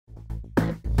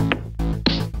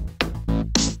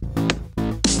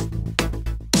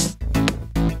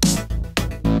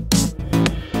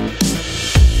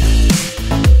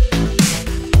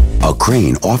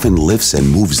crane often lifts and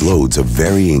moves loads of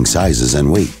varying sizes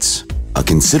and weights. A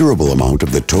considerable amount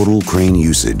of the total crane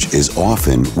usage is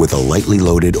often with a lightly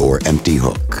loaded or empty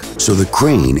hook, so the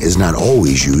crane is not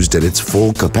always used at its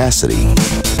full capacity.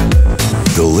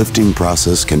 The lifting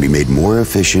process can be made more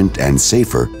efficient and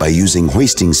safer by using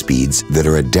hoisting speeds that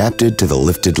are adapted to the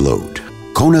lifted load.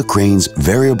 Konecranes'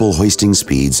 variable hoisting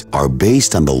speeds are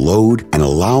based on the load and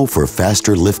allow for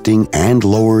faster lifting and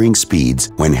lowering speeds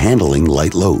when handling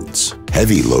light loads.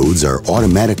 Heavy loads are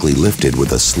automatically lifted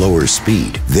with a slower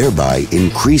speed, thereby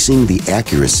increasing the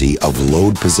accuracy of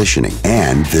load positioning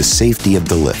and the safety of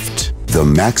the lift. The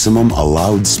maximum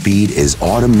allowed speed is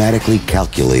automatically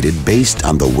calculated based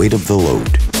on the weight of the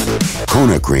load.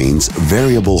 Konecranes'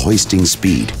 variable hoisting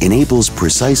speed enables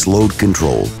precise load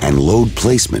control and load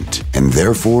placement, and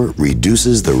therefore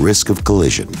reduces the risk of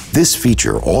collision. This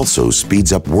feature also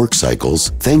speeds up work cycles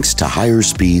thanks to higher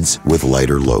speeds with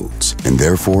lighter loads, and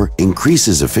therefore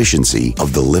increases efficiency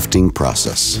of the lifting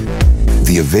process.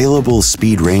 The available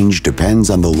speed range depends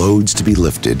on the loads to be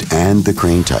lifted and the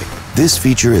crane type. This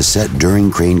feature is set during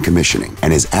crane commissioning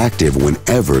and is active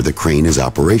whenever the crane is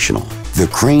operational. The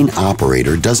crane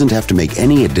operator doesn't have to make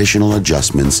any additional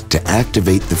adjustments to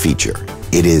activate the feature.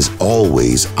 It is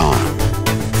always on.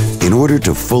 In order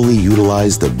to fully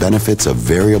utilize the benefits of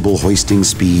variable hoisting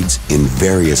speeds in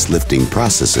various lifting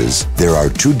processes, there are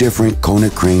two different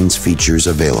Konecranes features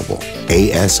available: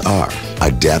 ASR,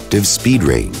 Adaptive Speed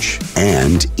Range,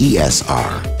 and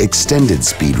ESR, Extended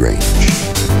Speed Range.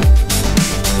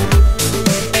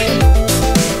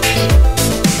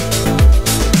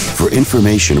 For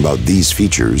information about these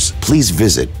features, please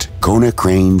visit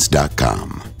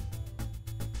konecranes.com.